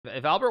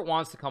if Albert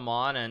wants to come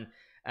on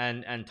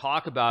and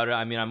talk about it,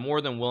 I mean, I'm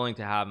more than willing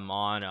to have him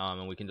on,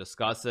 and we can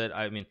discuss it.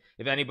 I mean,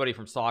 if anybody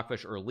from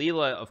Stockfish or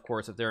Leela, of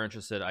course, if they're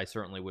interested, I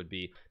certainly would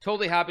be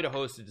totally happy to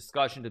host a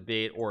discussion,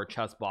 debate, or a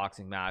chess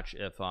boxing match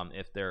if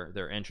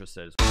they're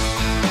interested.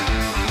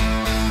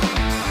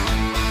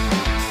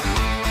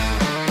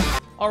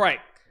 All right,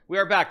 we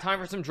are back. Time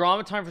for some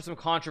drama, time for some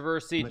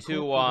controversy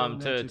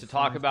to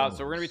talk about.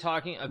 So we're going to be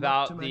talking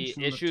about the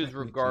issues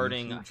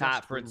regarding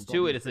Fat Fritz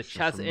 2. It is a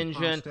chess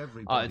engine.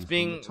 It's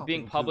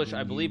being published,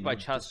 I believe, by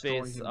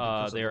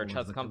ChessBase. They are a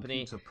chess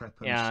company.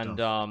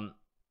 And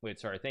wait,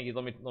 sorry. Thank you.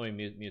 Let me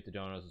mute the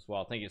donos as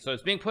well. Thank you. So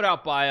it's being put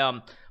out by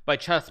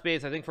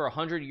ChessBase, I think, for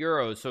 100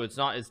 euros. So it's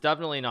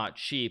definitely not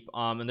cheap.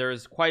 And there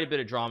is quite a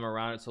bit of drama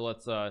around it. So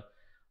let's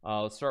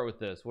start with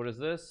this. What is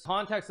this?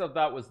 Context of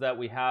that was that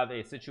we have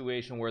a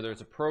situation where there's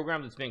a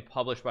program that's being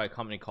published by a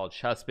company called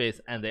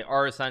ChessBase, and they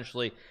are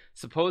essentially,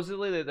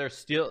 supposedly, they're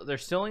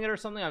stealing it or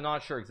something. I'm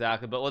not sure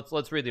exactly, but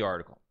let's read the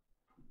article.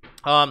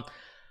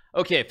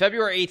 Okay,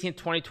 February 18th,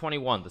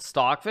 2021, the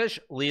Stockfish,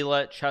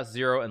 Leela, Chess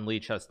Zero, and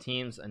Lichess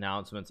teams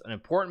announcements, an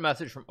important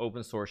message from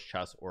open source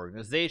chess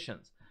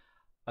organizations.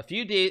 Let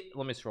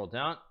me scroll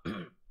down.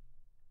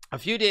 A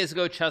few days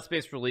ago,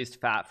 ChessBase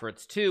released Fat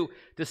Fritz 2,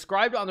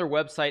 described on their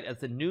website as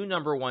the new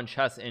 #1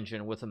 chess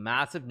engine with a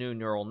massive new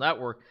neural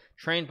network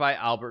trained by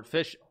Albert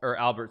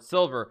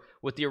Silver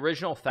with the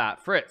original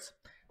Fat Fritz.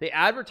 They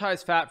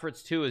advertised Fat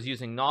Fritz 2 as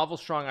using novel,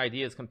 strong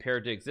ideas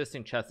compared to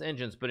existing chess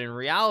engines, but in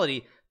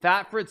reality,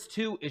 Fat Fritz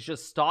 2 is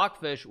just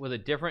Stockfish with a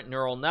different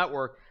neural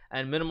network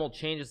and minimal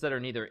changes that are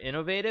neither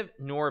innovative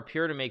nor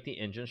appear to make the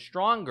engine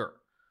stronger.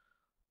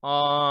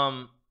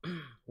 Whoa,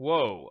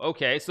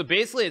 okay, so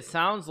basically it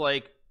sounds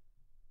like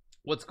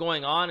what's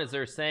going on is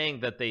they're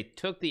saying that they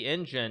took the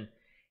engine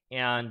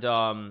and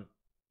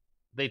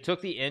they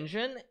just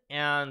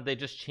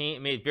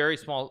made very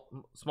small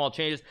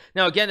changes.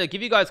 Now again, to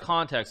give you guys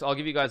context, I'll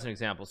give you guys an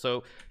example.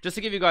 So just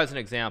to give you guys an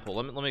example,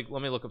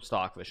 let me look up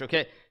Stockfish.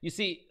 Okay, you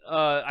see,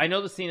 I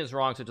know the scene is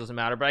wrong, so it doesn't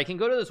matter, but I can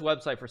go to this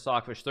website for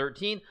Stockfish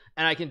 13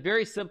 and I can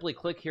very simply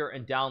click here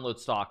and download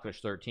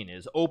Stockfish 13. It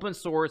is open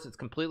source, it's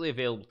completely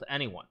available to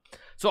anyone.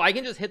 So I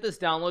can just hit this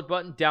download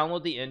button,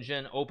 download the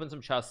engine, open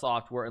some chess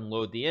software, and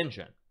load the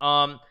engine.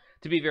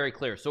 To be very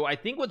clear, so I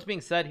think what's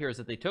being said here is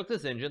that they took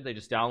this engine, they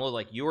just downloaded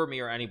like you or me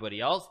or anybody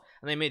else,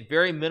 and they made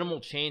very minimal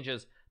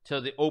changes to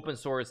the open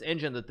source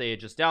engine that they had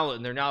just downloaded,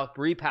 and they're now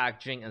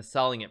repackaging and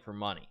selling it for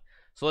money.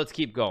 So let's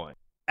keep going.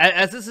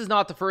 As this is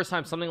not the first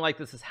time something like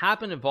this has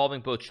happened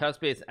involving both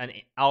ChessBase and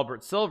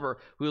Albert Silver,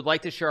 we would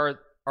like to share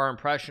our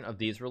impression of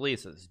these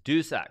releases.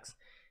 Deuce X.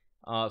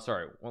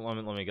 Sorry,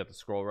 let me get the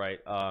scroll right.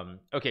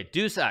 Okay,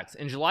 Deuce X.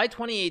 In July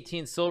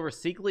 2018, Silver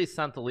secretly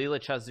sent the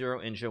Leela Chess Zero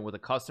engine with a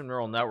custom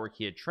neural network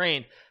he had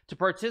trained to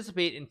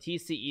participate in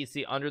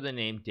TCEC under the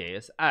name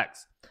Deus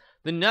X.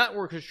 The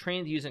network was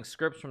trained using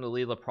scripts from the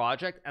Leela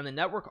project, and the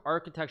network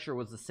architecture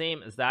was the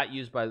same as that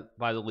used by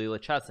the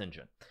Leela chess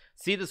engine.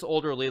 See this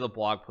older Leela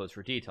blog post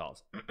for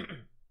details.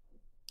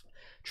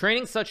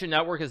 Training such a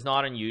network is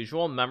not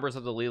unusual. Members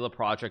of the Leela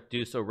project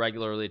do so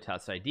regularly to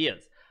test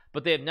ideas,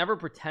 but they have never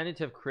pretended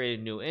to have created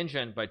a new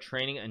engine by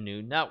training a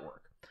new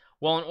network.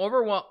 While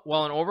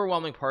an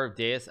overwhelming part of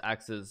Deus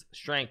X's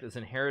strength is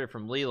inherited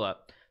from Leela,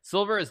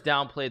 Silver has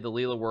downplayed the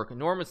Leela work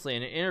enormously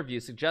in an interview,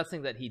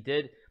 suggesting that he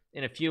did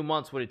in a few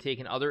months what had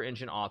taken other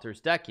engine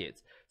authors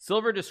decades.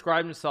 Silver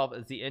described himself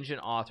as the engine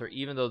author,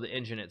 even though the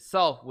engine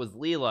itself was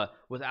Leela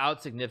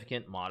without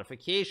significant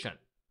modification.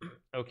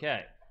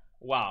 Okay.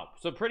 Wow,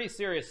 so pretty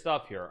serious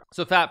stuff here.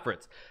 So Fat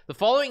Fritz. The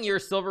following year,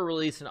 Silver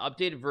released an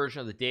updated version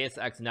of the Deus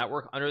Ex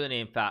network under the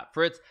name Fat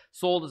Fritz,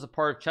 sold as a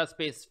part of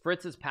ChessBase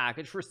Fritz's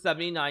package for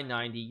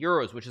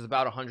 €79.90, which is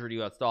about $100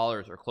 US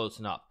or close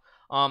enough.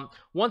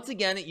 Once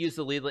again, it used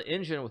the Leela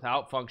engine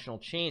without functional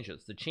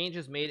changes. The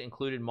changes made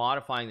included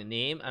modifying the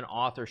name and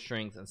author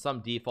strings and some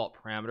default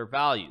parameter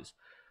values.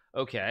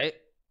 Okay.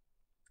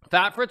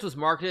 Fat Fritz was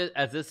marketed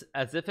as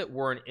if it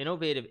were an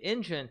innovative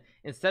engine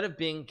instead of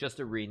being just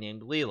a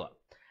renamed Leela.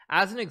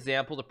 As an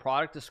example, the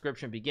product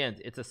description begins,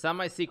 it's a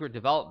semi-secret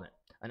development,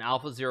 an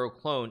Alpha Zero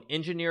clone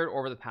engineered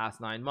over the past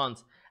 9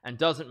 months, and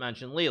doesn't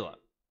mention Leela.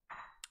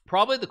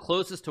 Probably the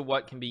closest to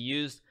what can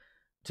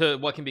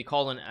be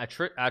called an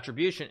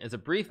attribution is a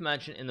brief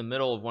mention in the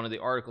middle of one of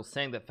the articles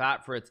saying that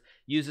Fat Fritz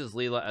uses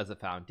Leela as a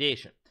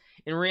foundation.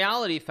 In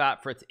reality,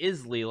 Fat Fritz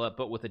is Leela,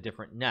 but with a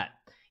different net.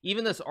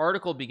 Even this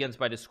article begins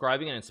by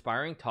describing an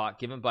inspiring talk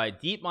given by a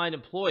DeepMind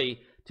employee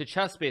to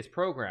ChessBase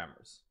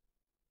programmers,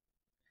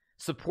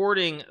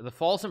 supporting the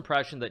false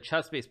impression that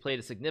ChessBase played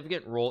a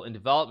significant role in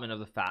development of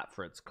the Fat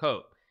Fritz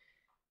code.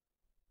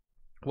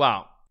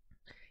 Wow.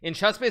 In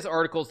ChessBase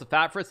articles, the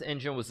Fat Fritz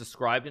engine was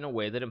described in a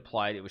way that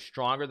implied it was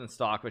stronger than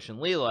Stockfish and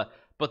Leela,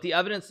 but the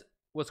evidence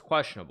was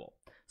questionable.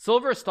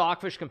 Silver's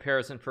Stockfish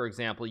comparison, for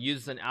example,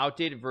 uses an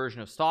outdated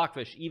version of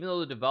Stockfish, even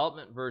though the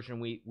development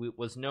version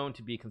was known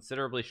to be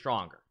considerably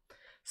stronger.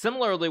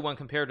 Similarly, when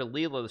compared to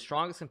Leela, the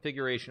strongest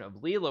configuration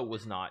of Leela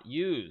was not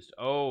used.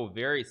 Oh,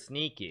 very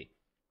sneaky.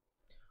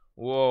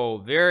 Whoa,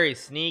 very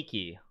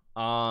sneaky.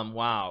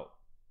 Wow.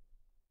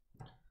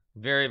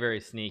 Very, very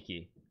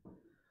sneaky.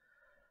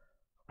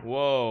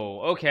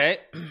 Whoa. Okay.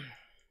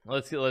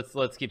 let's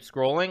keep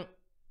scrolling.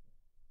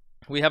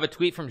 We have a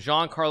tweet from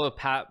Giancarlo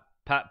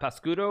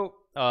Pascudo.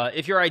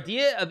 If your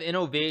idea of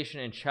innovation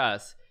in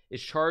chess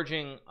is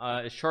charging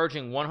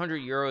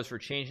 100 euros for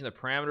changing the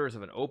parameters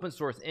of an open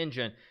source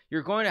engine,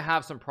 you're going to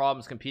have some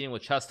problems competing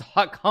with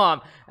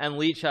chess.com and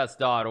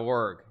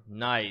lichess.org.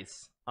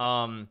 Nice.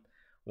 Wow.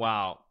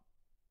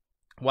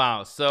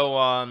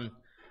 So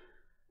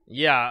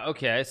yeah,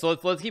 okay, so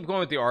let's keep going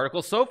with the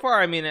article. So far,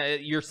 I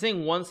mean, you're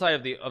seeing one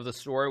side of the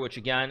story, which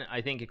again,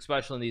 I think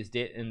especially in these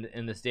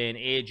in this day and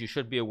age, you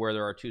should be aware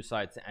there are two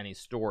sides to any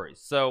story.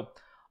 So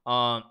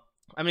I'm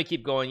gonna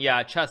keep going.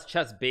 Yeah,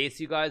 chess base,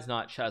 you guys,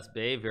 not chess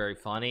bay. Very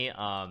funny.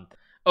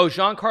 Oh,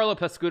 Giancarlo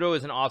Pescudo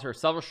is an author of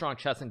several strong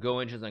chess and Go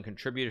engines and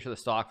contributor to the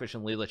Stockfish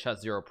and Leela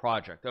Chess Zero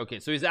project. Okay,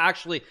 so he's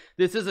actually,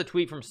 this is a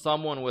tweet from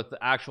someone with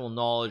actual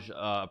knowledge,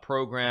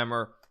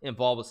 programmer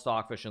involved with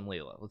Stockfish and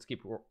Leela. Let's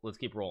keep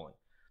rolling.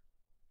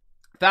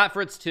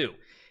 FatFritz 2.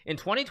 In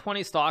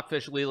 2020,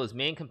 Stockfish Leela's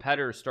main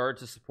competitors started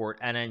to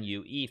support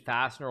NNUE,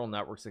 fast neural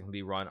networks that can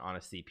be run on a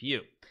CPU.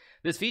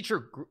 This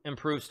feature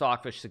improved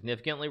Stockfish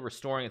significantly,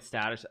 restoring its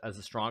status as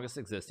the strongest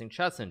existing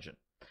chess engine.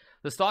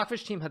 The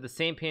Stockfish team had the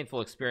same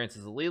painful experience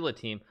as the Leela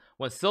team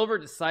when Silver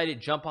decided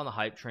to jump on the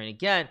hype train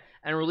again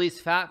and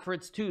released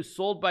FatFritz 2,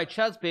 sold by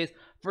ChessBase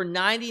for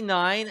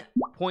 99.9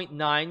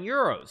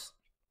 euros.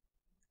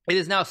 It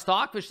is now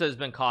Stockfish that has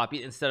been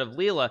copied instead of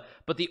Leela,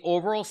 but the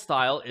overall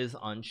style is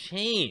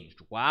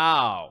unchanged.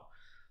 Wow,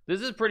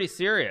 this is pretty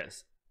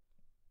serious.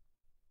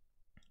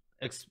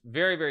 It's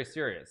very, very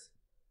serious.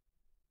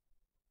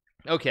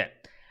 Okay,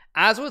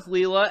 as with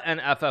Leela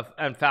and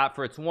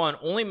FatFritz 1,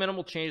 only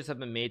minimal changes have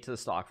been made to the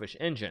Stockfish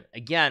engine.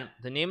 Again,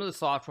 the name of the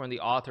software and the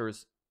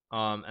authors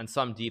and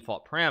some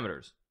default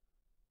parameters.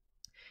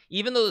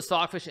 Even though the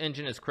Stockfish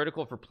engine is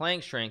critical for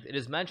playing strength, it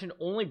is mentioned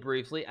only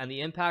briefly, and the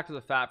impact of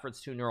the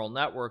FatFritz 2 neural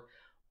network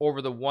over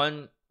the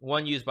one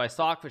used by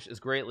Stockfish is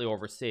greatly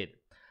overstated.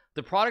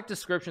 The product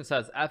description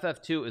says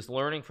FF2 is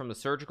learning from the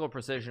surgical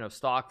precision of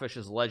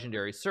Stockfish's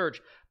legendary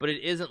search, but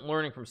it isn't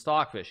learning from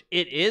Stockfish.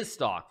 It is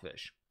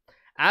Stockfish.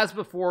 As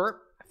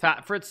before,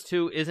 FatFritz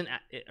 2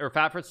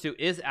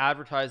 is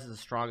advertised as the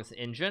strongest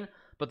engine,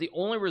 but the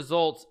only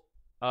results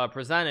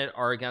presented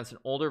are against an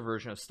older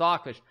version of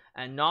Stockfish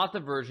and not the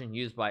version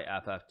used by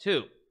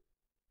FF2.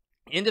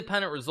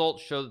 Independent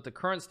results show that the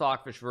current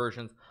Stockfish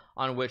versions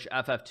on which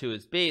FF2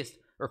 is based,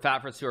 or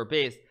FatFritz 2 are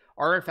based,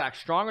 are in fact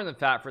stronger than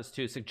FatFritz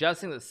 2,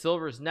 suggesting that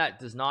Silver's net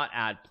does not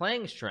add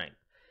playing strength.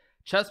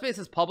 ChessBase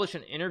has published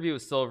an interview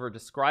with Silver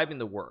describing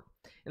the work.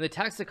 In the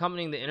text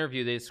accompanying the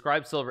interview, they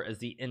describe Silver as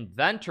the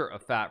inventor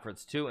of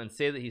FatFritz 2 and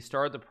say that he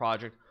started the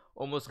project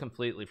almost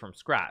completely from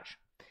scratch.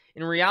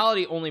 In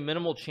reality, only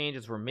minimal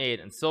changes were made,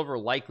 and Silver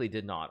likely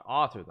did not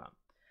author them.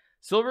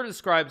 Silver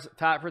describes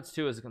FatFritz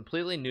 2 as a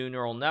completely new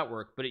neural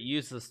network, but it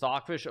uses the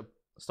Stockfish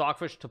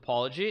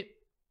topology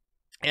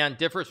and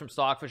differs from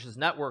Stockfish's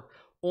network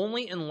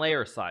only in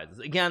layer sizes.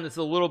 Again, this is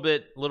a little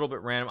bit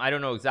random. I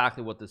don't know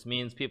exactly what this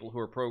means. People who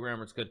are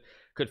programmers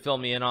could fill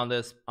me in on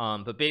this,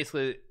 but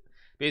basically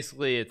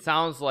it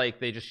sounds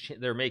like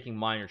they're making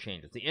minor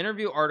changes. The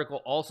interview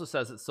article also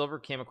says that Silver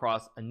came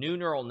across a new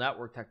neural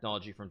network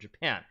technology from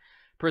Japan,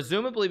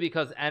 presumably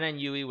because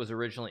NNUE was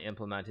originally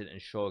implemented in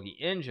shogi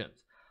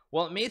engines.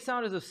 While it may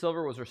sound as if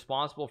Silver was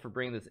responsible for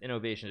bringing this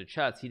innovation to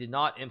chess, he did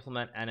not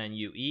implement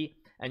NNUE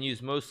and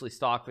used mostly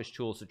Stockfish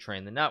tools to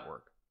train the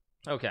network.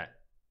 Okay,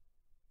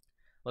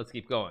 let's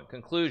keep going.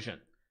 Conclusion.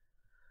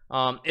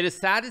 It is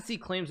sad to see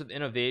claims of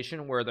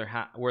innovation where there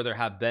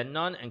have been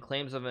none, and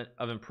claims of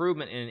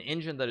improvement in an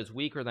engine that is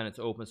weaker than its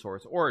open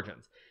source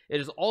origins.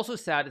 It is also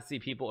sad to see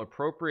people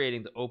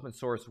appropriating the open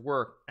source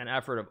work and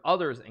effort of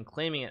others and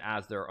claiming it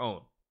as their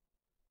own.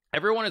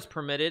 Everyone is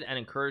permitted and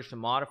encouraged to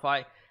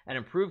modify and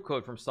improve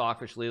code from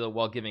Stockfish Leela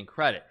while giving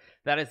credit.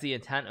 That is the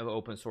intent of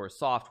open source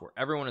software.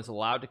 Everyone is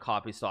allowed to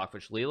copy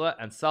Stockfish Leela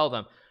and sell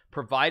them,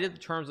 provided the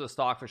terms of the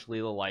Stockfish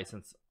Leela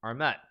license are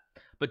met.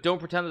 But don't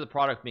pretend that the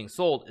product being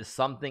sold is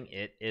something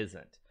it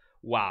isn't.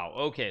 Wow.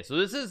 Okay, so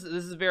this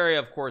is very,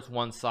 of course,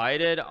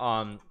 one-sided.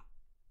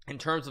 In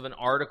terms of an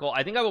article,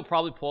 I think I will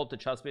probably pull up the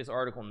ChessBase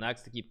article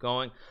next to keep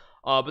going.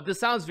 But this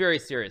sounds very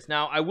serious.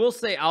 Now, I will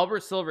say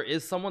Albert Silver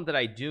is someone that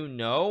I do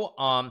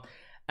know.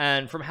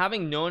 And from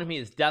having known him, he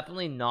is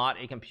definitely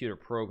not a computer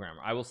programmer.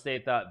 I will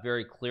state that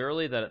very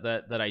clearly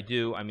that I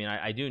do. I mean,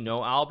 I do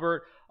know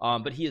Albert,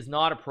 but he is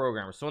not a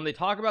programmer. So when they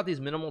talk about these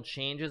minimal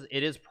changes,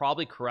 it is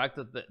probably correct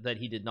that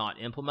he did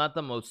not implement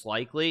them, most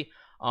likely.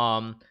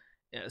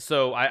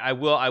 So I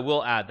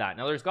will add that.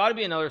 Now, there's got to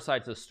be another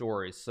side to the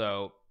story.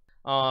 So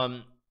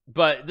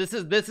but this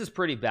is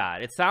pretty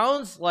bad. It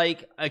sounds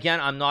like, again,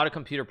 I'm not a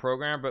computer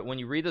programmer, but when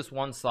you read this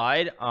one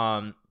side,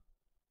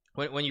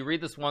 when you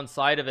read this one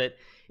side of it,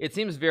 it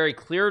seems very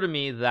clear to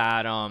me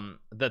that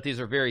that these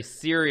are very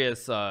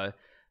serious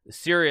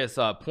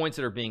points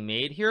that are being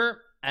made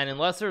here, and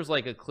unless there's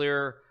like a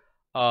clear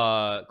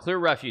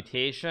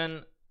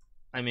refutation,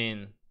 I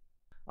mean,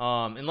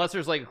 unless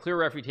there's like a clear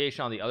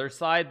refutation on the other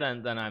side,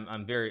 then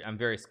I'm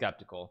very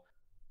skeptical.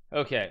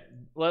 Okay,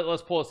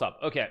 let's pull this up.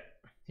 Okay,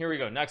 here we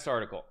go. Next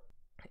article.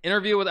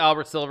 Interview with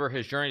Albert Silver,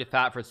 his journey to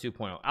Fat Fritz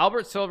 2.0.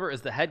 Albert Silver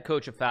is the head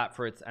coach of Fat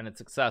Fritz and its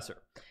successor.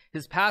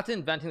 His path to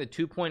inventing the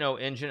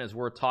 2.0 engine is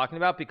worth talking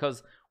about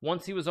because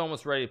once he was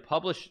almost ready to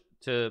publish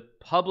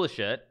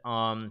it,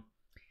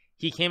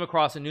 he came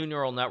across a new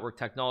neural network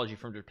technology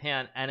from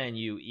Japan,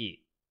 NNUE.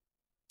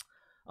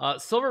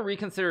 Silver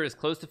reconsidered his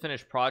close to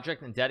finished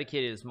project and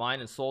dedicated his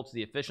mind and soul to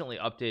the efficiently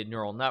updated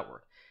neural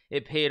network.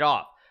 It paid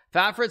off.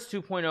 Fat Fritz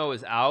 2.0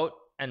 is out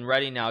and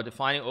ready now,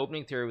 defining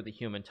opening theory with a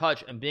human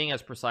touch and being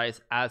as precise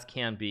as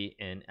can be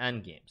in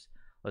endgames.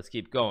 Let's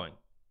keep going.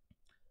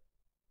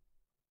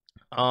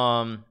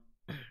 Oh,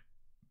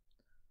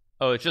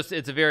 it's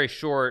a very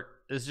short,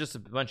 it's just a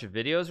bunch of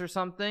videos or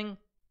something,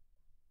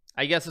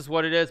 I guess is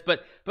what it is.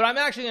 But I'm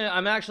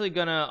actually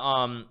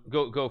gonna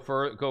go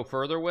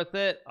further with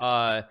it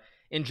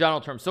in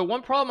general terms. So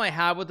one problem I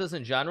have with this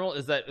in general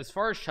is that as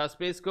far as chess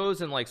base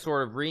goes and like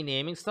sort of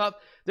renaming stuff,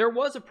 there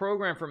was a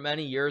program for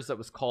many years that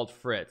was called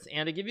Fritz.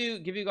 And to give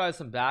you guys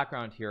some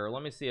background here,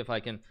 let me see if I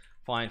can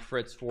find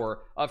Fritz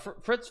 4.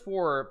 Fritz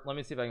 4, let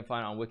me see if I can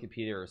find it on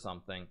Wikipedia or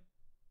something.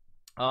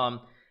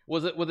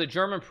 Was a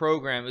German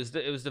program.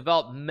 It was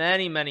developed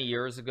many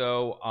years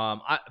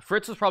ago.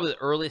 Fritz was probably the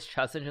earliest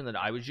chess engine that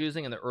I was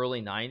using in the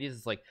early 90s.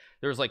 It's like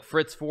there was like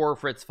Fritz 4,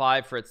 Fritz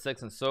 5, Fritz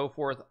 6, and so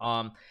forth.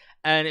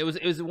 And it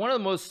was one of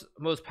the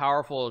most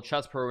powerful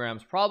chess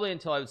programs probably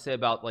until I would say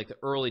about like the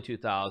early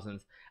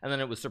 2000s, and then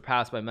it was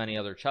surpassed by many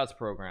other chess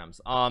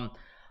programs.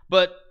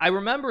 But I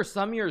remember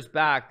some years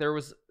back there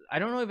was, I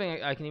don't know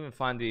if I can even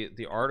find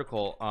the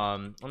article.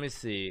 Let me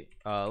see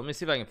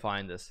if I can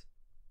find this.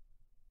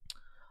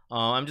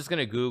 I'm just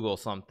gonna Google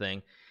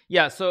something.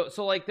 Yeah, so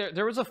like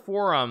there was a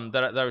forum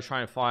that I was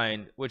trying to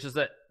find, which is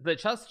that the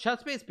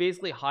chessbase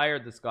basically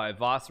hired this guy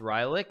Voss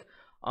Reilich.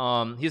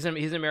 He's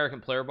an American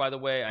player, by the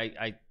way.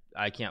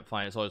 I can't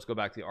find it, so I'll just go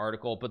back to the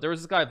article. But there was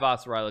this guy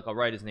Voss Reilich. I'll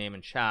write his name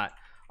in chat.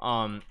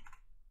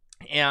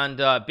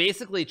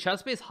 Basically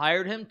chessbase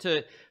hired him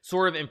to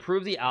sort of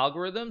improve the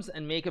algorithms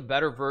and make a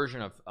better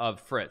version of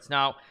Fritz.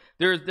 Now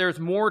there's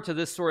more to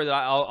this story that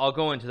I'll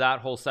go into that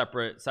whole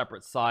separate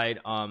side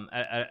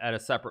at a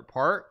separate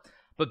part.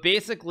 But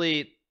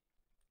basically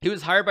he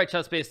was hired by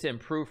chessbase to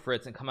improve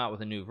Fritz and come out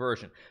with a new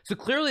version. So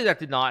clearly that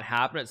did not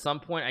happen. At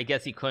some point I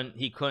guess he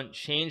couldn't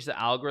change the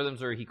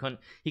algorithms, or he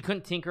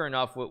couldn't tinker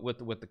enough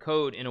with the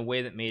code in a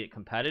way that made it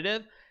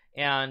competitive.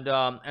 And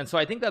so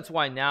I think that's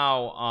why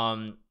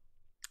now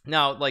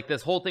like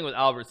this whole thing with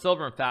Albert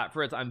Silver and Fat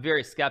Fritz, I'm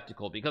very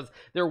skeptical, because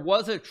there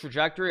was a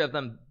trajectory of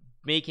them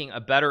making a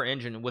better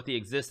engine with the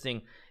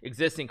existing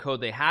code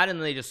they had, and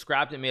then they just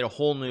scrapped it and made a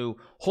whole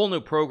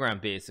new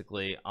program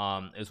basically,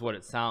 is what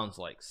it sounds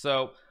like.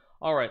 So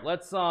all right,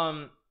 let's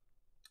go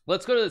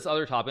to this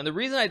other topic. And the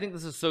reason I think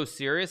this is so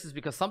serious is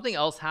because something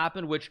else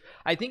happened, which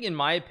I think in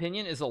my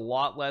opinion is a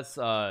lot less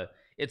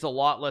it's a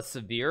lot less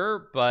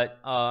severe. But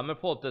I'm gonna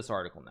pull up this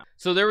article now.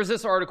 So there was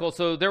this article.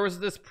 So there was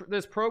this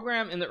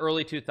program in the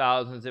early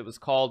 2000s. It was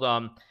called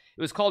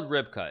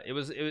Ribka.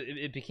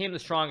 It became the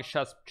strongest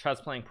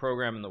chess playing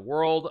program in the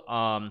world,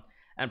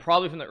 and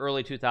probably from the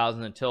early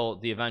 2000s until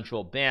the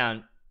eventual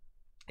ban.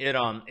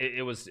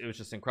 It was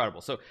just incredible.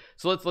 So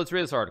let's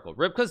read this article.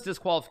 Ribka's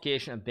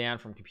disqualification and ban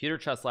from computer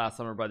chess last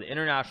summer by the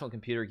International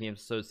Computer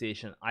Games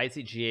Association,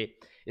 ICGA,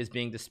 is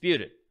being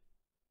disputed.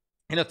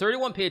 In a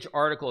 31-page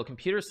article, a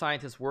computer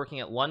scientist working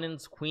at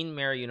London's Queen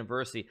Mary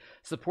University,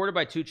 supported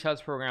by two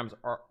chess programmers,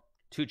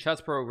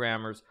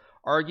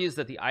 argues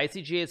that the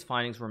ICGA's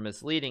findings were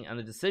misleading, and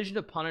the decision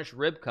to punish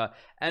Ribka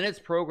and its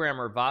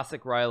programmer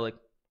Vasek Reilich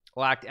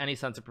lacked any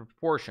sense of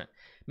proportion.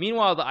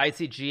 Meanwhile, the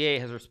ICGA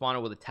has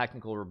responded with a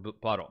technical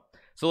rebuttal.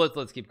 So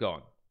let's keep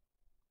going.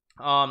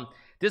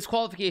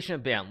 Disqualification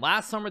and ban.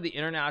 Last summer, the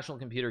International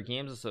Computer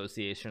Games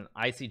Association,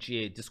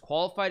 ICGA,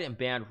 disqualified and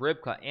banned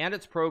Ribka and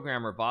its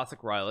programmer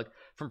Vasek Reilich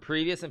from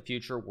previous and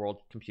future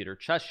World Computer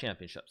Chess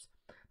Championships.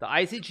 The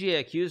ICGA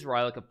accused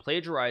Reilich of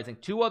plagiarizing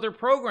two other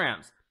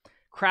programs,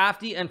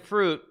 Crafty and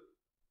Fruit,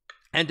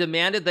 and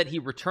demanded that he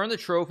return the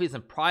trophies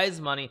and prize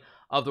money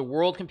of the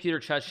World Computer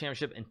Chess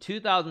Championship in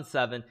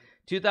 2007,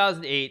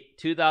 2008,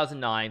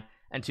 2009,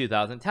 and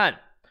 2010.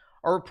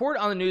 A report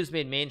on the news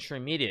made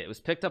mainstream media. It was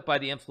picked up by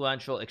the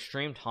influential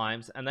Extreme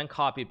Times and then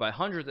copied by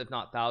hundreds, if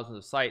not thousands,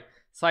 of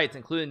sites,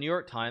 including the New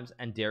York Times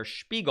and Der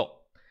Spiegel.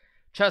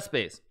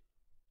 Chessbase.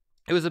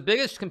 It was the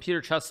biggest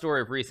computer chess story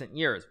of recent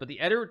years, but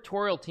the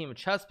editorial team of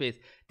Chessbase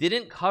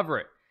didn't cover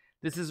it.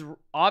 This is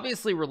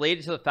obviously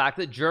related to the fact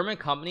that German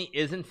company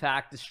is in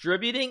fact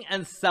distributing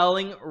and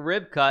selling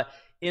Ribka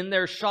in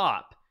their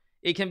shop.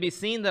 It can be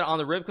seen that on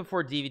the Ribka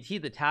 4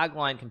 DVD, the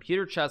tagline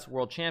 "Computer Chess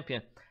World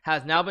Champion"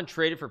 has now been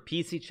traded for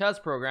PC Chess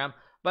Program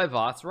by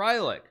Voss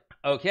Reilich.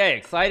 Okay,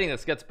 exciting.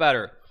 This gets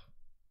better.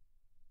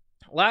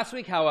 Last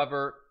week,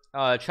 however,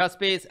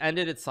 Chessbase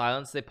ended its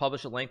silence. They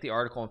published a lengthy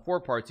article in 4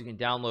 parts. You can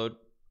download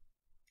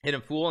it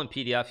in full in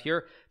PDF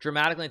here,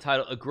 dramatically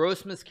entitled "A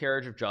Gross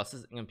Miscarriage of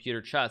Justice in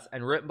Computer Chess,"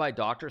 and written by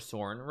Dr.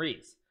 Soren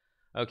Ries.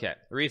 Okay,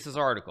 Ries's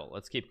article.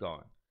 Let's keep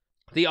going.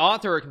 The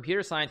author, a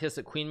computer scientist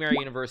at Queen Mary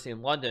University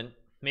in London,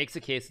 makes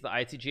a case that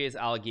the ICJ's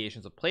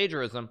allegations of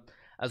plagiarism,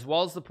 as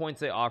well as the points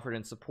they offered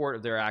in support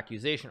of their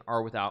accusation,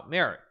 are without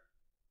merit.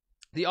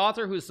 The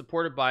author, who is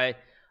supported by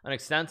an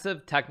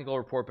extensive technical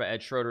report by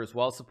Ed Schroeder, as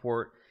well as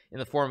support in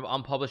the form of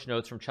unpublished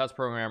notes from chess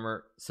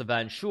programmer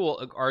Sven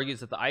Schul, argues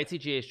that the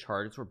ICJ's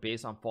charges were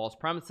based on false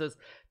premises,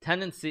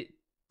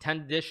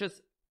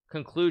 tendentious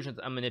conclusions,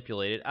 and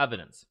manipulated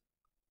evidence.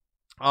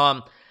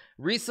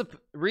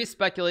 Rees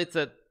speculates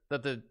that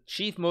the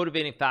chief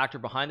motivating factor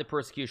behind the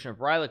persecution of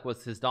Reilich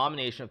was his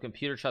domination of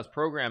computer chess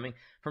programming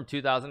from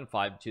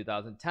 2005 to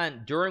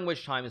 2010, during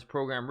which time his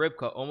program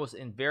Rybka almost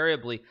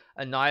invariably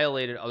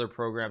annihilated other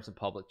programs in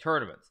public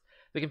tournaments.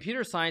 The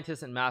computer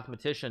scientist and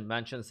mathematician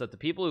mentions that the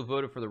people who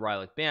voted for the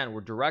Reilich ban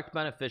were direct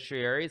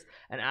beneficiaries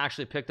and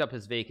actually picked up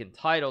his vacant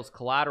titles,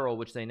 collateral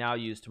which they now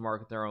use to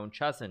market their own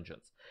chess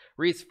engines.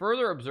 Rees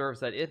further observes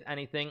that, if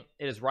anything,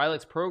 it is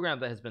Reilich's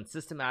program that has been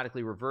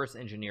systematically reverse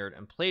engineered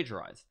and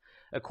plagiarized.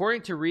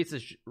 According to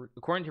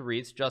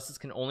Rees, justice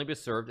can only be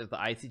served if the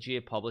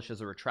ICJ publishes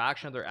a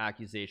retraction of their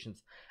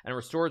accusations and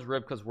restores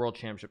Rybka's world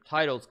championship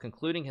titles,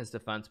 concluding his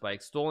defense by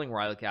extolling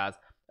Reilich as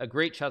a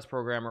great chess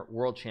programmer,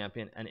 world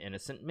champion, and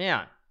innocent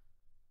man.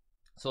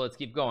 So let's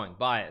keep going.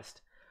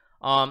 Biased.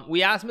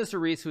 We asked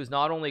Mr. Rees, who is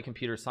not only a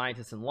computer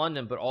scientist in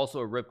London, but also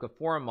a Rybka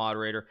forum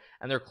moderator,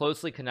 and they're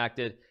closely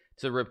connected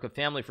to the Rybka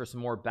family, for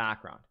some more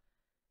background.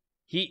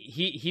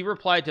 He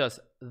replied to us,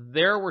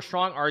 there were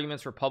strong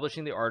arguments for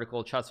publishing the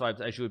article Chess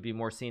Vibes, as you would be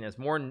more seen as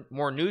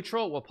more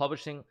neutral, while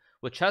publishing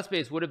with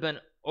ChessBase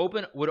would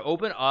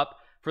open up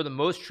for the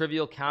most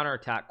trivial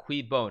counterattack,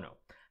 cui bono.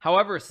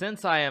 However,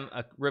 since I am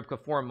a Rybka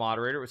forum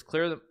moderator, it was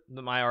clear that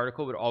my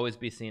article would always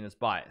be seen as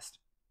biased.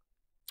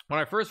 When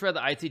I first read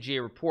the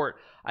ICJ report,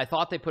 I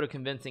thought they put a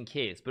convincing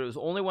case, but it was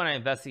only when I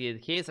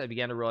investigated the case I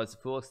began to realize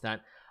the full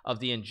extent of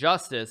the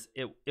injustice.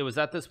 It was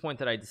at this point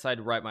that I decided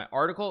to write my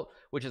article,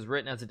 which is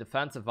written as a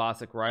defense of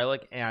Vasek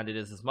Reilich, and it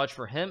is as much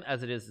for him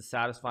as it is to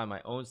satisfy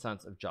my own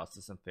sense of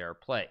justice and fair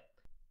play.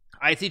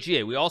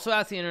 ICGA. We also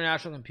asked the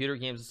International Computer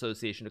Games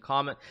Association to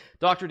comment.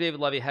 Dr. David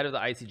Levy, head of the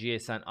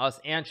ICGA, sent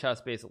us and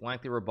ChessBase a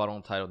lengthy rebuttal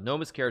entitled "No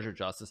Miscarriage of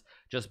Justice,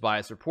 Just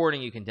Biased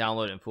Reporting." You can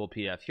download it in full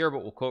PDF here,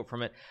 but we'll quote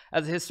from it.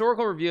 As a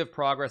historical review of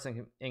progress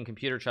in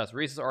computer chess,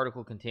 Rees's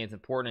article contains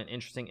important and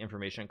interesting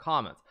information and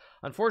comments.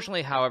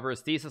 Unfortunately, however,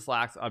 his thesis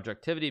lacks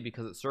objectivity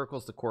because it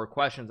circles the core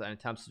questions and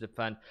attempts to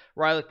defend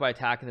Reilich by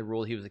attacking the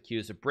rule he was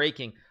accused of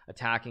breaking,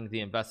 attacking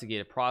the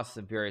investigative process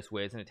in various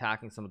ways, and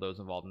attacking some of those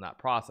involved in that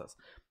process.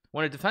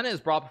 When a defendant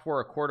is brought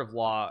before a court of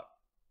law,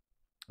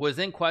 what is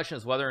in question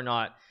is whether or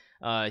not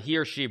he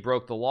or she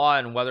broke the law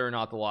and whether or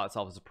not the law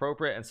itself is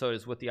appropriate, and so it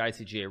is with the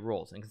ICJA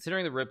rules. And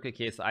considering the Rybka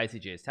case, the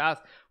ICJA's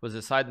task was to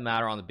decide the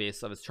matter on the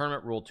basis of its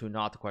tournament rule 2,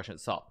 not the question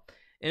itself.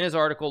 In his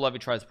article, Levy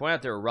tries to point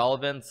out the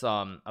irrelevance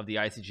of the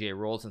ICJA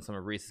rules and some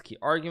of Rees's key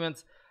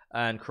arguments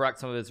and correct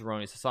some of his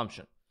erroneous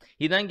assumption.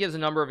 He then gives a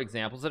number of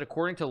examples that,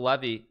 according to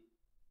Levy,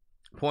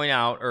 point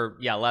out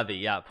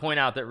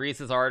that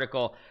Rees's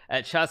article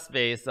at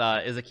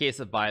ChessBase is a case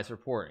of biased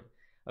reporting.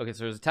 Okay,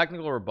 so there's a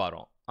technical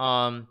rebuttal.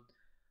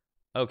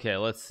 Okay,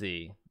 let's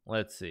see.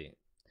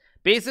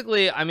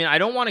 Basically, I mean, I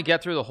don't want to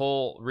get through the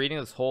whole reading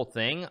this whole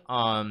thing.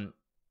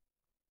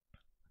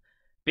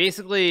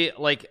 Basically,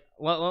 like,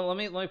 let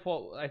me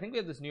pull. I think we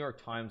have this New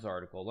York Times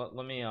article.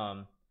 Let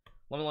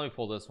me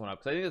pull this one up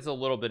because I think it's a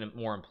little bit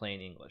more in plain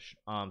English.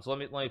 So let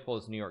me pull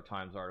this New York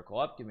Times article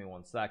up. Give me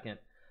 1 second.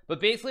 But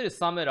basically, to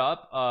sum it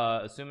up,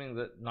 assuming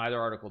that neither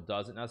article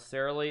does it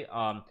necessarily,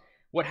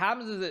 what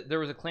happens is that there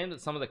was a claim that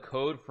some of the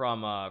code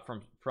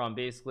from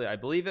basically, I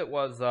believe it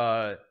was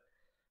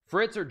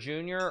Fritz or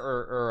Junior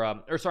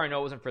or sorry, no,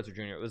 it wasn't Fritz or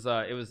Junior. It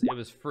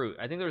was Fruit.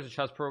 I think there was a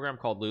chess program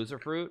called Loser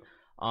Fruit.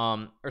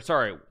 Or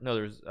sorry, no,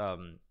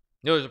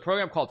 there's a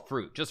program called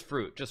Fruit, just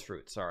Fruit.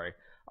 Sorry.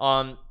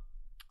 So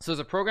there's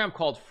a program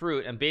called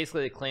Fruit, and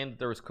basically they claimed that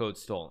there was code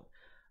stolen.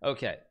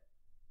 Okay.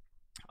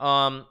 So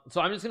I'm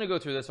just going to go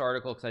through this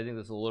article because I think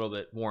this is a little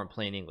bit more in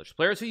plain English.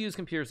 Players who use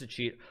computers to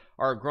cheat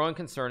are a growing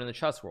concern in the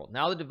chess world.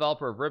 Now the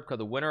developer of Rybka,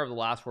 the winner of the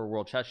last 4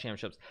 World Chess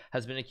Championships,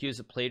 has been accused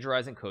of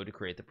plagiarizing code to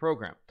create the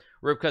program.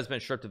 Rybka has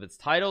been stripped of its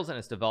titles, and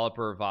its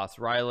developer Vas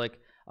Reilich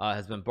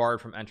has been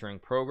barred from entering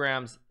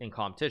programs in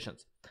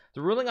competitions.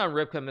 The ruling on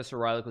Rybka and Mr.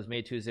 Reilich was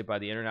made Tuesday by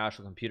the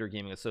International Computer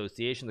Gaming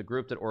Association, the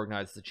group that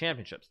organizes the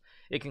championships.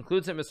 It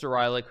concludes that Mr.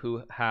 Reilich,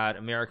 who had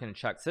American and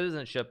Czech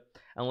citizenship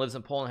and lives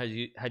in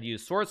Poland, had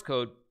used source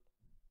code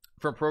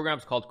for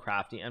programs called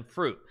Crafty and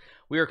Fruit.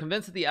 We are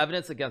convinced that the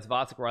evidence against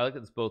Vasek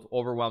Reilich is both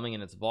overwhelming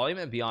in its volume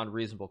and beyond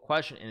reasonable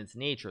question in its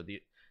nature,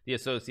 the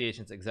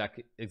association's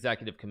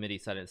executive committee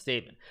said in a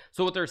statement.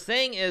 So what they're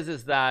saying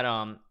is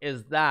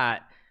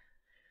that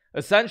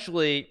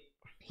essentially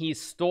he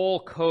stole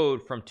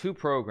code from 2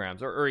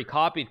 programs, or he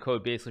copied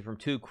code basically from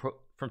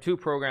two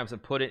programs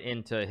and put it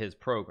into his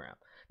program.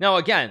 Now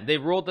again, they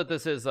ruled that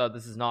this is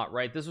not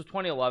right. This was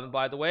 2011,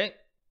 by the way,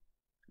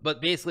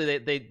 but basically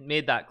they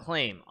made that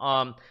claim.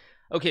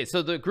 Okay,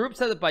 so the group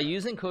said that by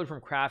using code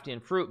from Crafty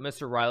and Fruit,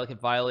 Mr. Reilich had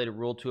violated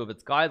Rule 2 of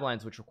its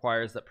guidelines, which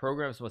requires that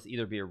programs must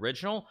either be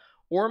original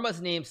or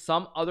must name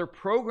some other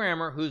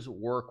programmer whose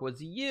work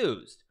was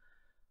used.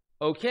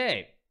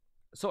 Okay,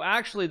 so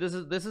actually this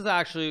is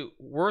actually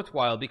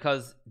worthwhile,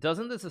 because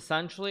doesn't this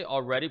essentially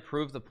already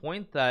prove the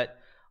point that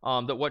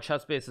that what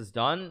ChessBase has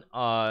done,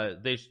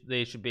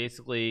 they should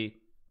basically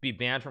be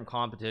banned from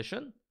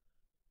competition?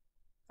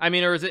 I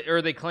mean, or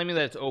are they claiming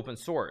that it's open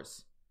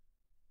source?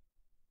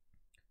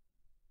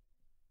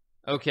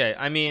 Okay,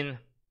 I mean,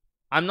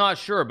 I'm not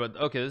sure, but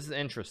okay, this is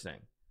interesting.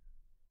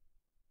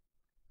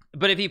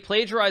 But if he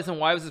plagiarized, then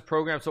why was his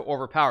program so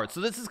overpowered? So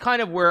this is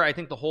kind of where I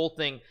think the whole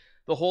thing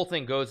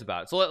goes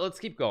about. So let's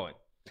keep going.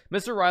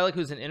 Mr. Rylick,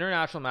 who's an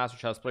international master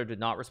chess player, did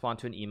not respond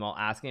to an email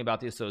asking about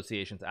the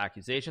association's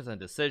accusations and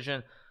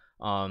decision.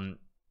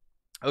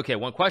 Okay,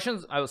 when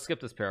questions, I will skip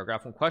this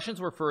paragraph. When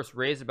questions were first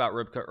raised about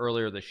Rybka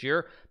earlier this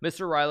year,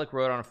 Mr. Rylick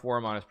wrote on a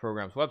forum on his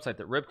program's website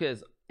that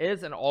Rybka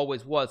is and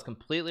always was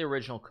completely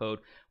original code,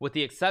 with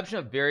the exception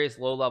of various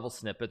low-level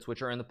snippets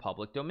which are in the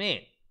public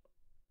domain.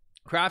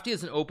 Crafty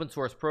is an open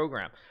source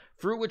program.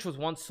 Fruit, which was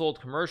once sold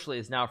commercially,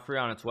 is now free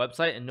on its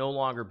website and no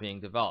longer being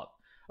developed.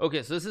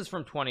 Okay, so this is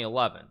from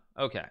 2011.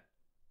 Okay.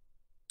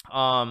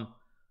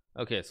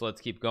 Okay, so let's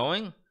keep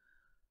going.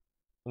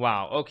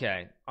 Wow.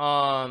 Okay.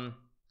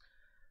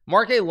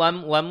 Mark A.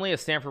 Lemley, a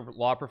Stanford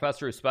law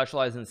professor who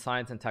specializes in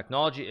science and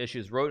technology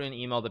issues, wrote in an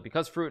email that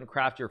because Fruit and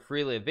Crafty are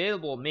freely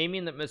available may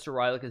mean that Mr.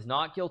 Rylick is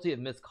not guilty of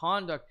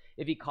misconduct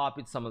if he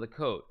copied some of the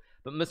code.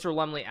 But Mr.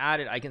 Lemley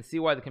added, I can see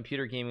why the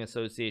Computer Gaming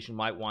Association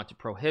might want to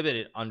prohibit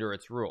it under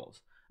its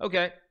rules.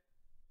 Okay.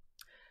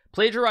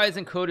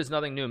 Plagiarizing code is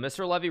nothing new.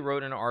 Mr. Levy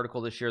wrote in an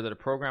article this year that a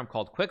program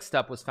called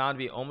Quickstep was found to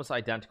be almost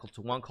identical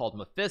to one called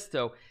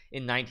Mephisto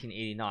in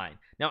 1989.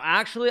 Now,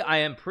 actually, I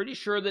am pretty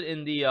sure that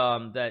in the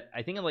that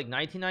I think in like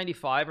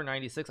 1995 or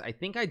 96, I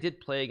think I did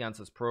play against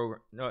this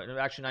program. No,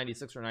 actually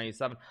 96 or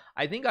 97.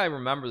 I think I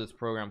remember this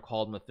program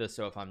called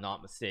Mephisto, if I'm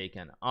not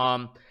mistaken.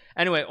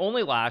 Anyway,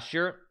 only last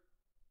year,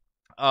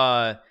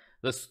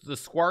 the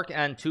Squark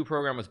N2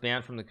 program was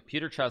banned from the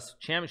Computer Chess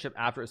Championship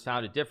after it was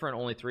found to differ in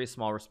only 3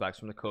 small respects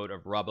from the code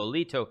of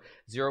Rabolito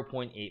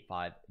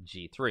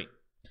 0.85G3.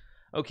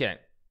 Okay,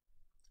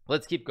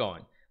 let's keep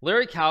going.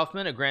 Larry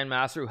Kaufman, a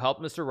grandmaster who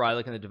helped Mr.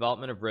 Rylick in the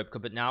development of Rybka,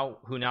 but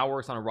who now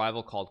works on a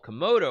rival called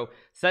Komodo,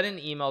 said in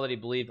an email that he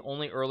believed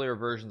only earlier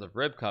versions of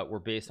Rybka were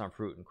based on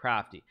Fruit and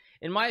Crafty.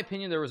 In my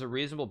opinion, there was a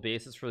reasonable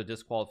basis for the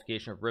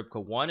disqualification of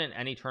Rybka 1 and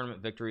any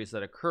tournament victories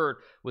that occurred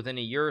within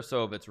a year or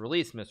so of its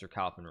release, Mr.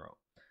 Kaufman wrote.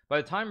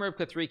 By the time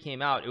Rybka 3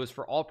 came out, it was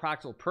for all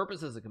practical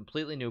purposes a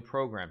completely new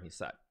program, he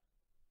said.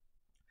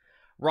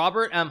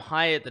 Robert M.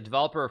 Hyatt, the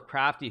developer of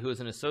Crafty, who is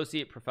an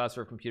associate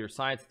professor of computer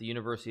science at the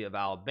University of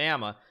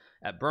Alabama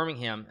at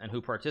Birmingham and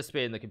who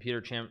participated in the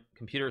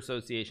Computer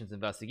Association's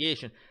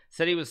investigation,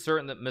 said he was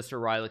certain that Mr.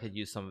 Rylick had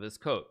used some of his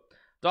code.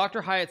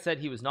 Dr. Hyatt said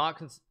he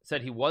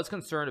was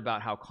concerned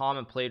about how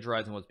common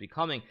plagiarizing was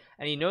becoming,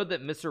 and he noted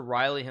that Mr.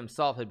 Riley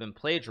himself had been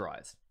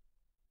plagiarized.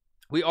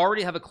 We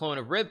already have a clone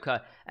of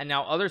Rybka, and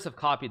now others have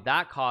copied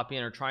that copy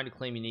and are trying to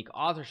claim unique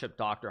authorship,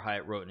 Dr.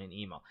 Hyatt wrote in an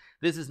email.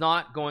 This is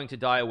not going to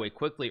die away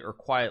quickly or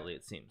quietly,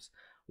 it seems.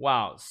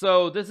 Wow,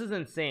 so this is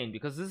insane,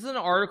 because this is an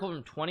article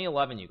from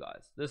 2011, you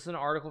guys. This is an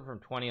article from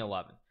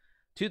 2011.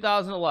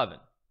 2011.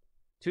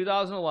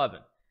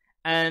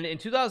 And in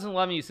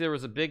 2011, you see there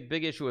was a big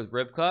issue with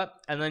Rybka,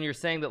 and then you're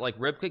saying that like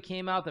Rybka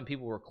came out, then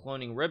people were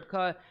cloning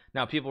Rybka,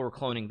 now people were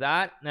cloning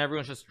that, and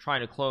everyone's just trying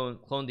to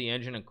clone the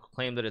engine and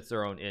claim that it's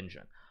their own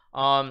engine.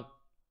 And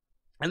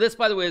this,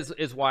 by the way,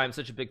 is why I'm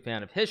such a big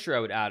fan of history, I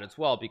would add as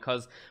well,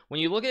 because when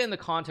you look at it in the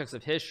context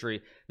of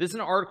history, this is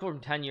an article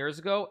from 10 years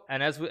ago,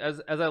 and as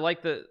I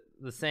like the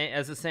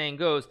saying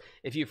goes,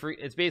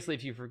 it's basically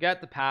if you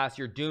forget the past,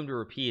 you're doomed to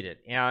repeat it.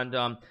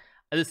 And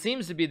this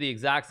seems to be the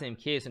exact same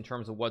case in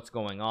terms of what's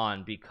going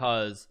on,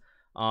 because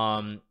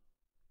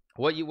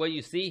what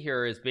you see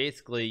here is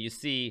basically you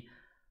see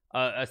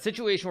a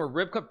situation where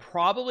Rybka,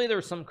 probably there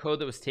was some code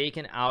that was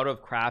taken out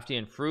of Crafty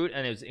and Fruit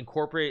and it was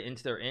incorporated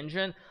into their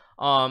engine.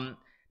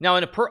 Now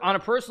on a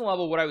personal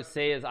level, what I would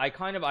say is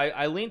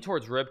I lean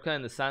towards Rybka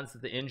in the sense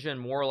that the engine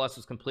more or less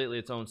was completely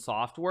its own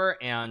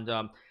software, and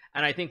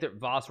I think that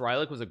Voss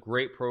Rylick was a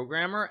great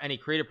programmer and he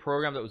created a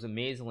program that was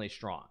amazingly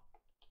strong.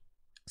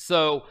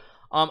 So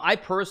I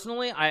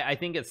personally I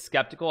think it's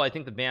skeptical. I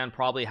think the ban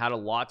probably had a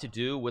lot to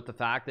do with the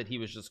fact that he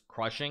was just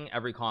crushing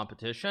every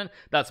competition.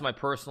 That's my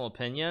personal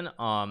opinion.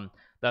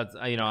 That's,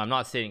 you know, I'm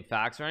not stating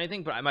facts or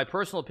anything, but my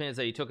personal opinion is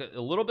that he took a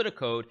little bit of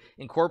code,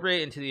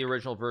 incorporated it into the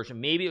original version.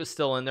 Maybe it was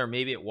still in there,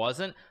 maybe it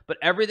wasn't, but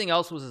everything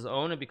else was his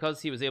own. And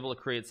because he was able to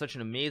create such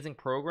an amazing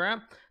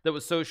program that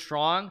was so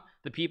strong,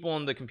 the people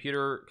in the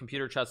Computer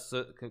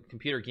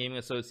Gaming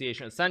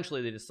Association,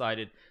 essentially they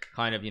decided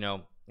kind of, you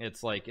know,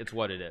 it's like it's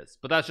what it is.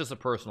 But that's just a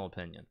personal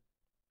opinion.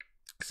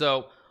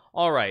 So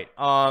all right,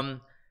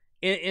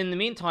 in the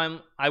meantime,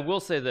 I will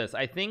say this.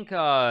 I think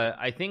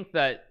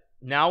that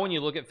now when you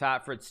look at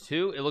Fat Fritz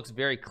 2, it looks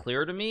very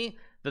clear to me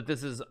that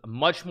this is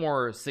much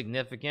more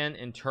significant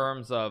in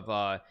terms of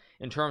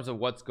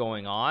what's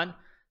going on.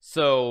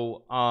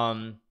 So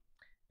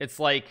it's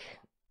like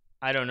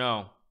I don't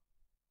know.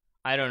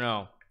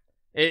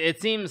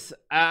 it seems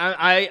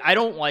I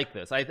don't like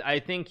this. I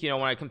think, you know,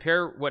 when I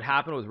compare what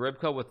happened with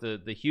Ribka with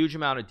the huge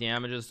amount of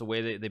damages, the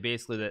way they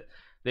basically that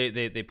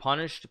they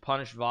punished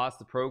Voss,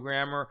 the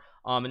programmer,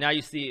 and now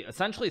you see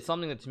essentially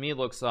something that to me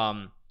looks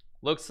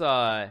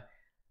a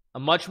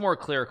much more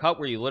clear cut,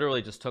 where you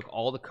literally just took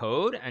all the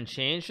code and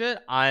changed it.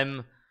 I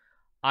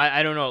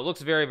don't know, it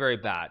looks very, very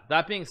bad.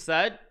 That being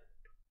said,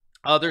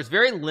 there's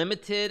very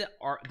limited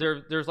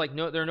there's like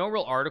there are no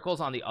real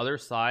articles on the other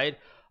side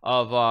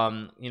of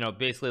you know,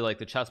 basically like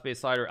the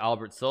chess-based side or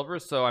Albert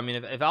Silvers. So I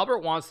mean, if Albert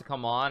wants to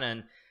come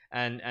on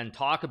and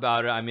talk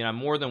about it, I mean, I'm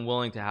more than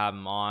willing to have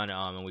him on,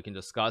 and we can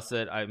discuss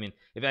it. I mean,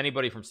 if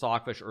anybody from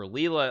Stockfish or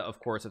Leela, of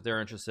course, if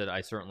they're interested,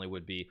 I certainly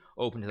would be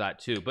open to that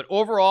too. But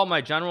overall, my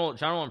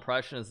general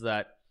impression is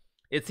that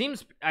it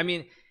seems, I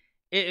mean,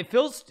 it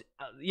feels,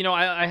 you know,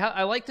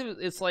 I like to,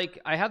 it's like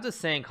I have this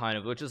saying kind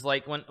of, which is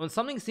like when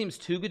something seems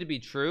too good to be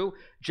true,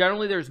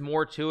 generally there's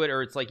more to it,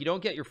 or it's like you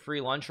don't get your free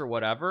lunch or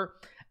whatever.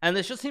 And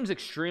this just seems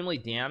extremely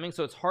damning,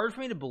 so it's hard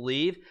for me to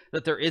believe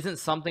that there isn't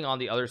something on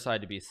the other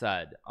side to be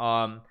said.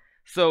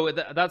 So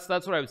that's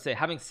what I would say.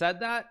 Having said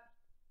that,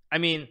 I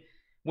mean,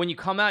 when you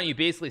come out and you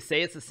basically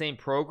say it's the same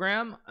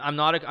program, I'm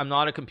not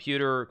a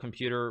computer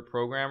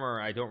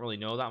programmer. I don't really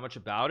know that much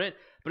about it,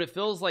 but it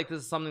feels like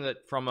this is something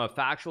that from a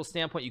factual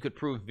standpoint you could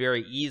prove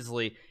very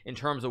easily in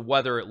terms of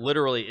whether it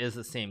literally is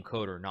the same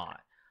code or not.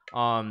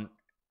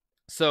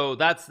 So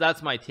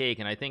that's my take.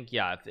 And I think,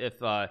 yeah,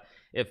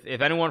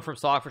 if anyone from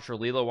Stockfish or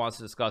Leela wants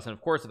to discuss, and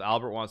of course if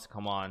Albert wants to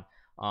come on,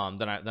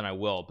 then I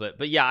will.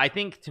 But yeah, I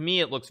think to me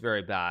it looks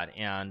very bad,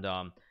 and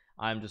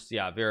I'm just,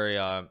 yeah, very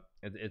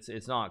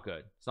it's not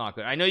good. It's not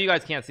good. I know you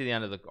guys can't see the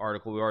end of the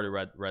article, we already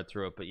read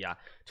through it, but yeah,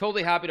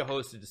 totally happy to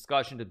host a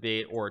discussion,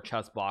 debate, or a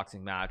chess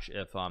boxing match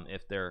if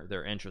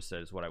they're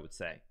interested, is what I would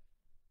say.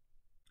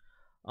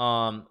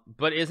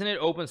 But isn't it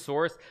open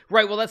source?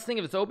 Right, well, that's the thing.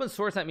 If it's open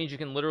source, that means you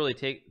can literally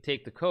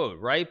take the code,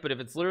 right? But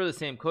if it's literally the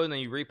same code and then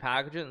you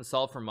repackage it and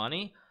sell it for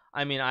money,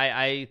 I mean,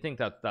 I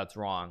think that's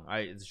wrong.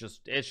 It's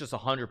just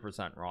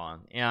 100%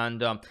 wrong.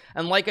 And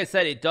like I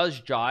said, it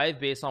does jive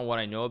based on what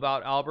I know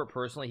about Albert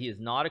personally. He is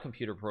not a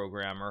computer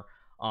programmer,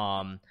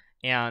 and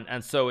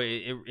so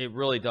it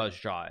really does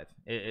jive.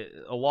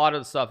 A lot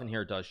of the stuff in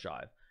here does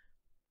jive.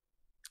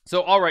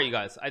 So all right, you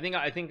guys, I think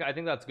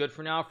that's good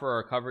for now for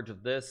our coverage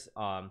of this.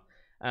 So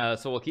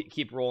we'll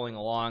keep rolling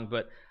along,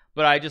 but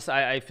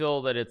I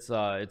feel that it's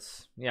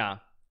yeah,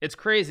 it's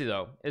crazy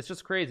though. It's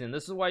just crazy, and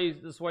this is why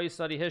you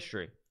study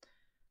history.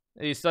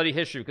 You study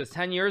history because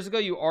 10 years ago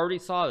you already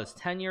saw this.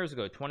 10 years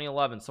ago,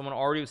 2011, someone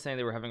already was saying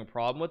they were having a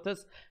problem with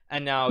this,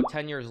 and now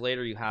 10 years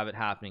later you have it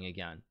happening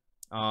again.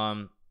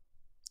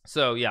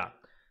 So yeah,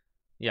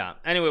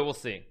 anyway, we'll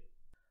see.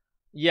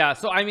 Yeah,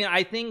 so I mean,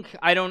 I think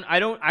I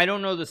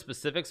don't know the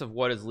specifics of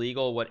what is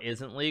legal, what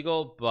isn't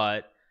legal,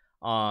 but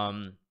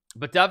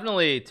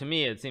definitely to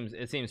me it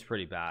seems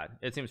pretty bad.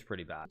 It seems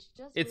pretty bad.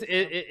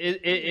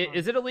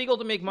 Is it illegal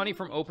to make money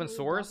from open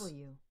source?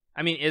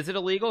 I mean, is it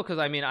illegal? Because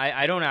I mean,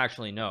 I don't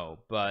actually know,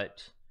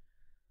 but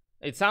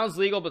it sounds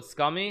legal but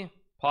scummy,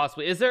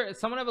 possibly. Is there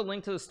someone have a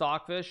link to the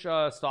Stockfish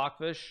blog?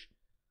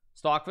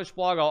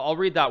 I'll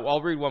read that.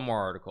 I'll read one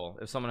more article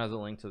if someone has a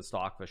link to the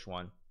Stockfish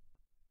one.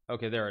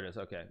 Okay, there it is.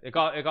 Okay, it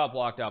got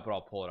blocked out, but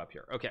I'll pull it up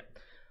here. Okay,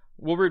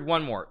 we'll read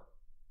one more.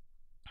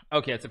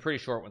 Okay, it's a pretty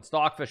short one.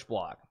 Stockfish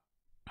blog.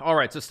 All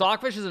right, so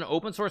Stockfish is an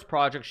open source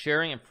project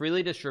sharing and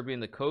freely distributing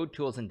the code,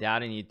 tools, and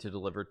data needed to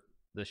deliver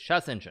the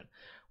chess engine.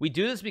 We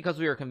do this because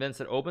we are convinced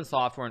that open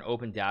software and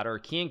open data are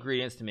key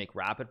ingredients to make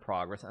rapid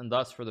progress, and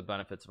thus for the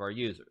benefits of our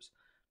users.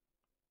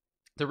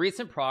 The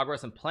recent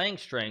progress and playing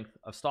strength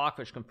of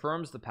Stockfish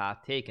confirms the path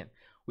taken.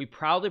 We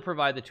proudly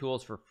provide the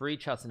tools for free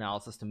chess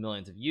analysis to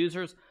millions of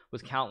users,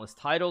 with countless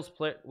title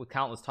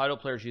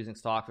players using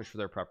Stockfish for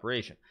their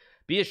preparation.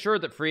 Be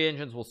assured that free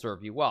engines will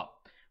serve you well.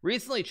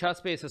 Recently,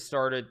 ChessBase has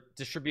started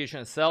distribution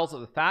and sales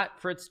of the Fat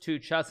Fritz 2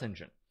 chess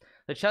engine.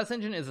 The chess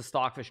engine is a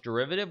Stockfish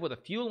derivative with a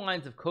few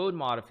lines of code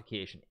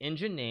modification,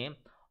 engine name,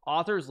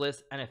 authors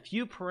list, and a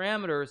few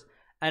parameters,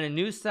 and a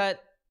new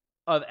set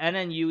of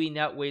NNUE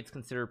net weights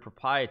considered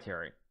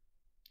proprietary.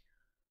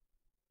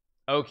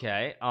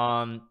 Okay,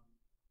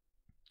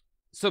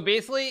 so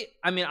basically,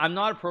 I mean, I'm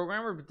not a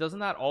programmer, but doesn't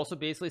that also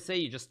basically say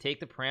you just take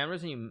the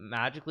parameters and you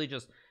magically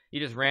just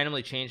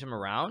randomly change them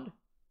around?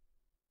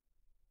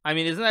 I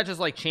mean, isn't that just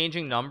like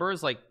changing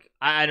numbers? Like,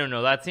 I don't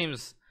know, that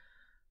seems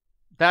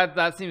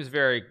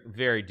very,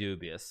 very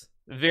dubious.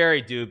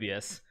 Very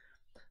dubious.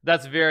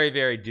 That's very,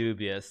 very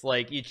dubious.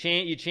 Like, you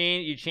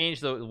change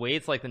the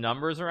weights, like the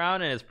numbers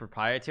around, and it's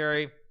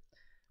proprietary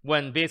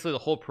when basically the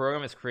whole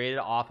program is created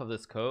off of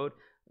this code.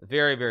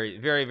 Very, very,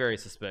 very, very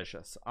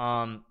suspicious.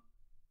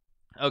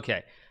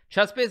 Okay,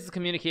 ChessBase's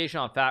communication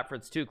on Fat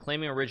Fritz 2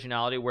 claiming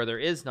originality where there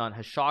is none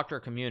has shocked our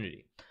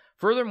community.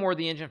 Furthermore,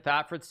 the engine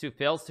Fat Fritz 2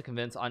 fails to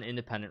convince on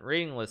independent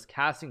rating lists,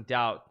 casting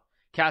doubt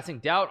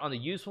on the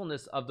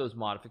usefulness of those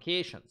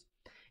modifications.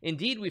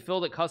 Indeed, we feel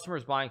that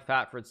customers buying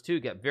Fat Fritz 2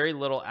 get very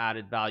little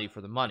added value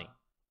for the money.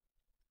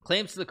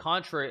 Claims to the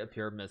contrary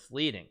appear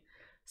misleading.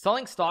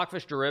 Selling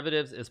Stockfish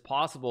derivatives is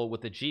possible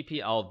with the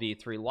GPL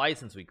v3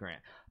 license we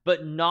grant,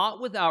 but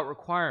not without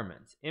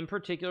requirements. In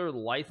particular, the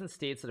license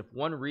states that if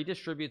one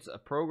redistributes a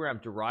program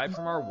derived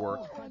from our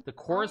work, the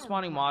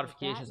corresponding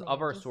modifications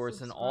of our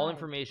source and all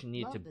information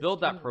needed to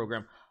build that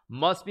program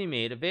must be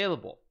made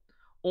available.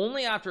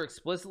 Only after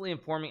explicitly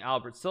informing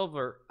Albert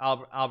Silver,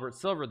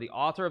 the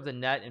author of the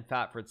Net and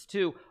Fatfrits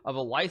 2, of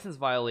a license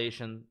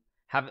violation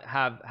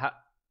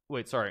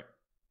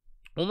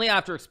only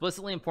after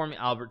explicitly informing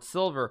Albert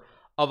Silver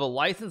of a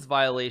license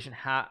violation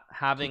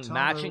having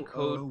matching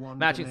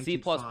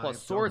C++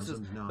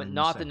 sources but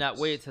not the net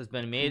weights has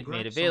been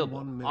made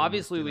available.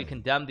 Obviously we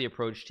condemn the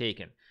approach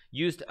taken.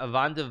 Used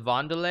Van de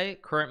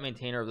Vandele, current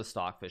maintainer of the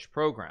Stockfish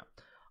program.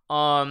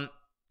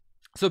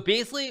 So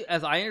basically,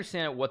 as I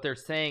understand it, what they're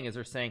saying is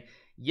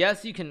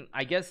yes, you can,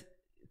 I guess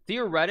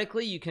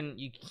theoretically you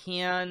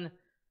can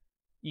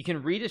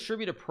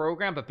redistribute a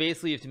program, but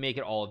basically you have to make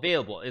it all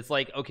available. It's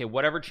like, okay,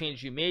 whatever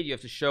change you made, you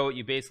have to show it.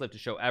 You basically have to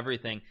show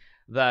everything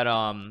that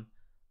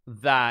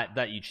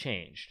that you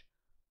changed.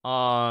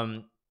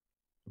 But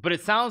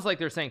it sounds like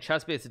they're saying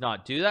Chessbase did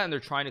not do that, and they're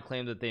trying to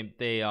claim that they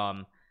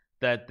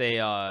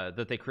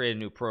created a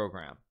new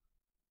program.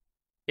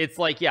 It's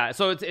like, yeah,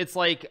 so it's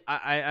like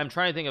I'm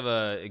trying to think of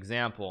a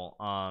example.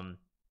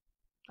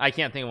 I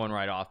can't think of one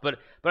right off, but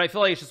I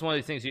feel like it's just one of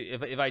these things.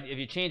 If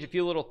you change a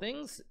few little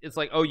things, it's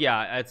like, oh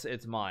yeah,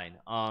 it's mine.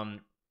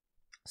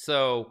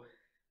 So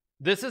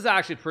this is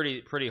actually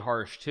pretty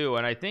harsh too,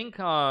 and I think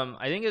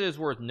it is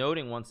worth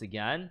noting once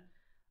again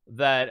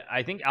that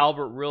I think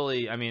Albert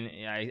really, I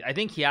mean, I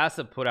think he has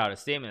to put out a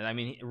statement. I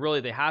mean,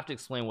 really, they have to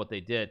explain what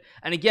they did.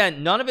 And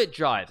again, none of it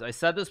jives. I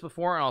said this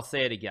before, and I'll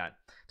say it again.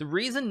 The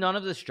reason none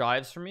of this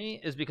jives for me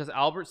is because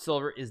Albert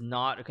Silver is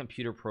not a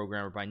computer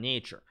programmer by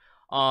nature.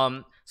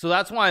 So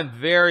that's why I'm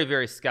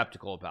very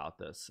skeptical about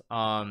this.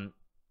 So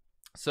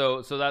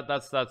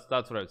that's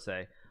what I would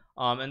say.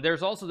 And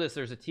there's also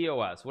there's a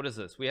TOS. What is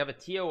this? We have a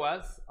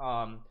TOS,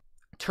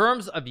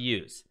 terms of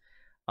use.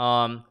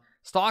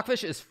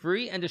 Stockfish is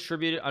free and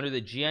distributed under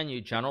the GNU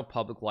General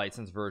Public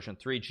License version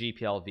 3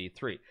 GPL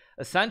v3.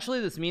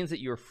 Essentially, this means that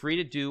you're free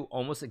to do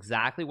almost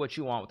exactly what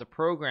you want with the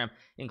program,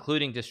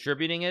 including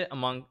distributing it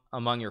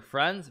among your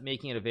friends,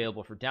 making it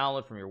available for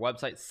download from your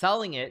website,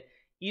 selling it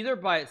either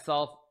by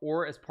itself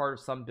or as part of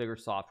some bigger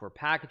software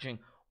packaging,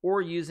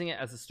 or using it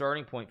as a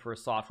starting point for a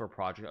software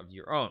project of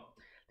your own.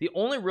 The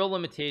only real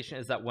limitation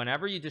is that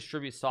whenever you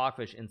distribute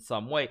Stockfish in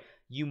some way,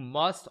 you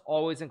must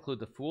always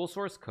include the full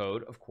source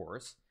code, of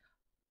course,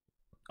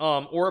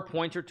 or a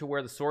pointer to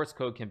where the source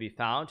code can be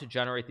found to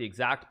generate the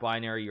exact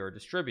binary you're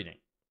distributing.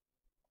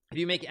 If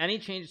you make any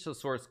changes to the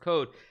source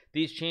code,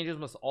 these changes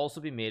must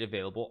also be made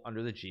available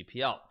under the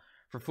GPL.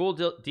 For full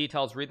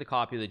details, read the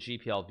copy of the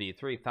GPL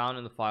v3 found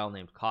in the file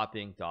named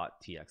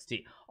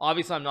copying.txt.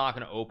 Obviously, I'm not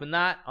going to open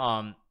that,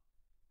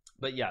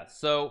 but yeah,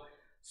 so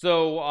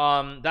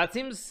that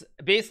seems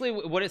basically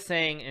what it's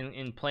saying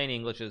in plain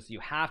English is you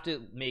have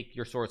to make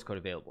your source code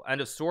available. End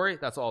of story.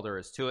 That's all there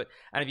is to it.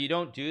 And if you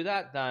don't do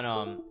that, then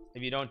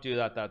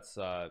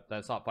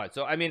that's not fine.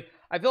 So I mean,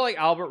 I feel like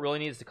Albert really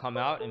needs to come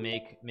out and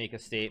make a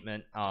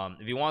statement.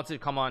 If he wants to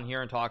come on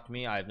here and talk to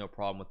me, I have no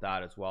problem with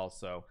that as well.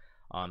 So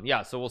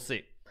yeah, so we'll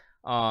see.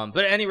 But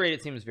at any rate,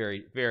 it seems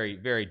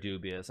very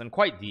dubious and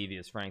quite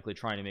devious, frankly,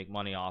 trying to make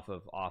money off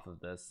of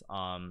this.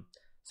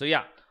 So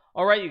yeah,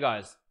 all right, you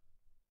guys,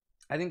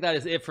 I think that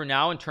is it for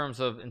now in terms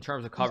of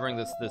covering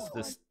this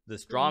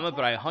drama.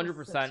 But I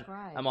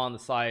 100% am on the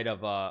side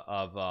of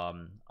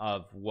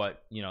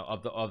what, you know,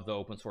 of the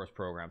open source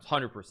programs.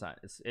 100%.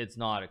 It's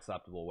not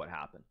acceptable what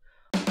happened.